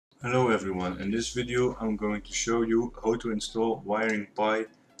Hello everyone, in this video I'm going to show you how to install WiringPi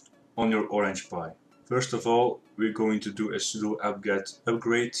on your Orange Pi. First of all, we're going to do a sudo apt-get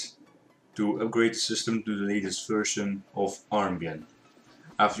upgrade to upgrade the system to the latest version of Armbian.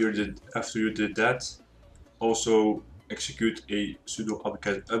 After you did that, also execute a sudo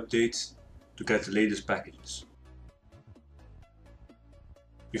apt-get update to get the latest packages.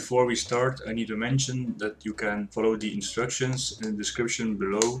 Before we start, I need to mention that you can follow the instructions in the description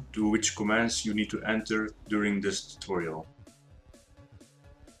below to which commands you need to enter during this tutorial.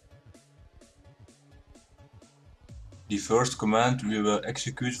 The first command we will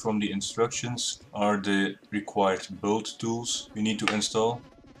execute from the instructions are the required build tools we need to install.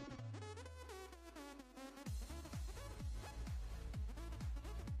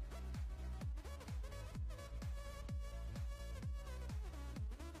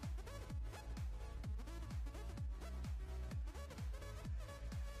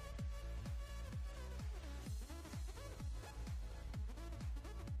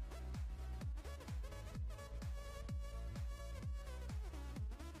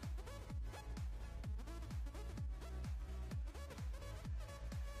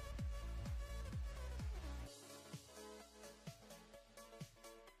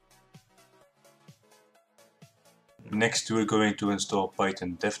 Next we're going to install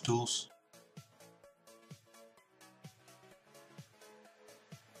Python DevTools.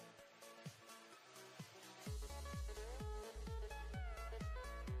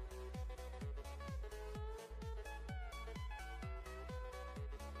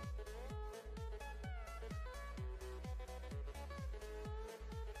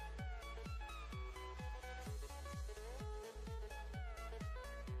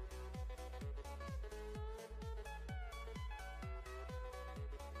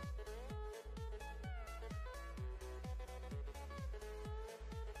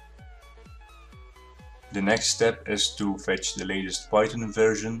 The next step is to fetch the latest Python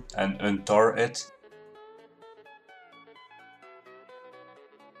version and untar it.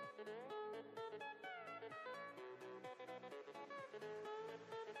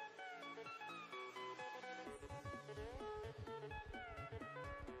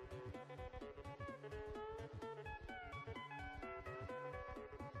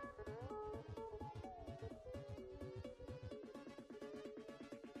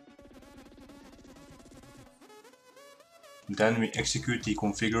 Then we execute the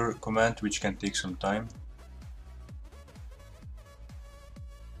configure command, which can take some time.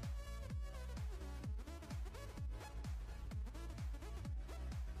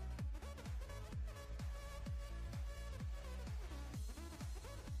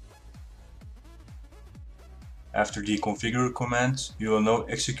 After the configure command, you will now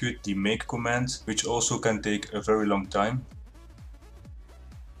execute the make command, which also can take a very long time.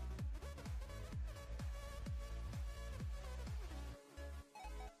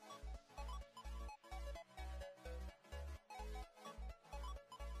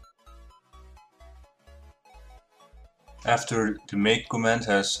 After the make command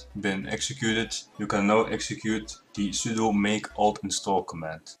has been executed, you can now execute the sudo make alt install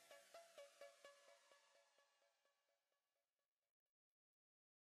command.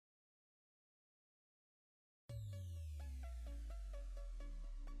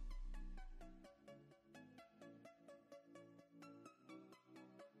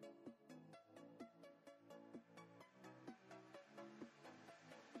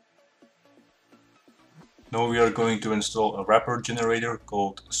 Now we are going to install a wrapper generator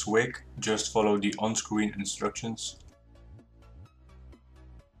called swig. Just follow the on-screen instructions.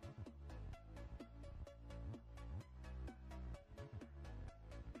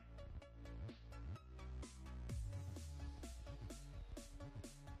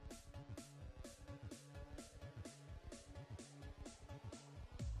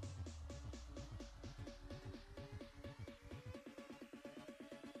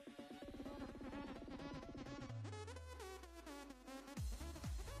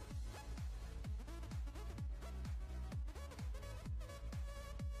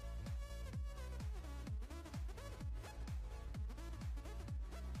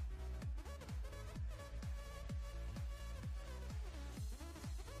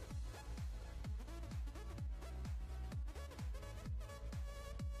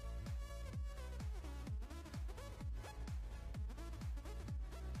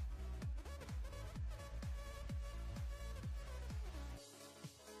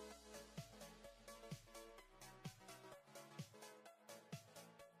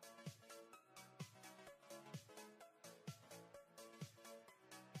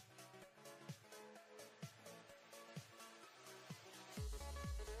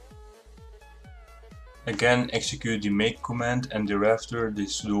 Again, execute the make command and thereafter the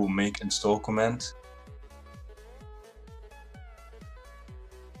sudo make install command.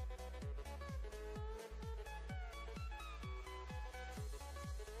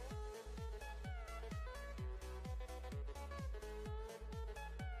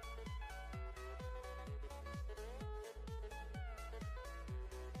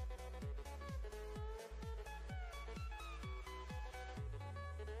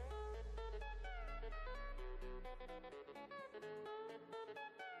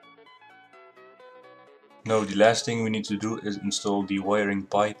 Now the last thing we need to do is install the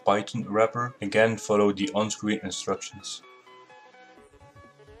WiringPi Python wrapper. Again, follow the on-screen instructions.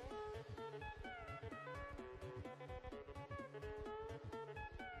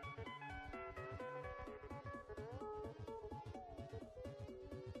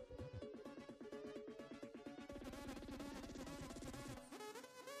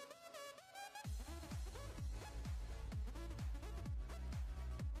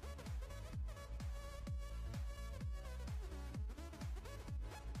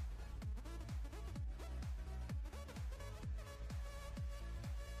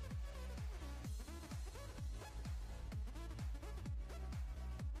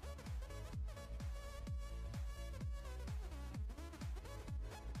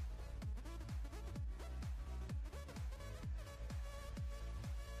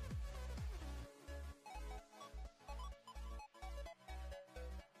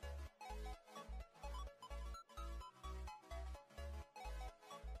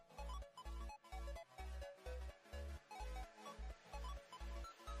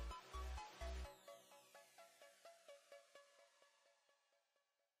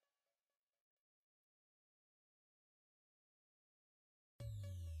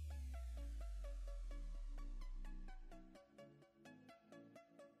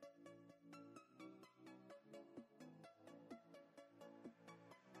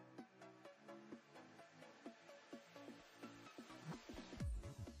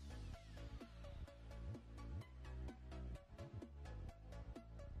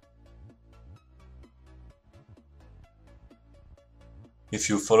 If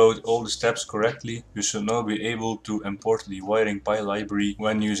you followed all the steps correctly, you should now be able to import the WiringPi library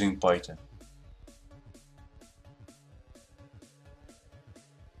when using Python.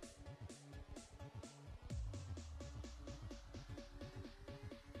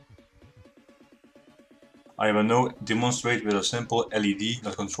 I will now demonstrate with a simple LED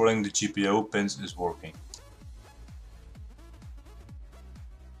that controlling the GPIO pins is working.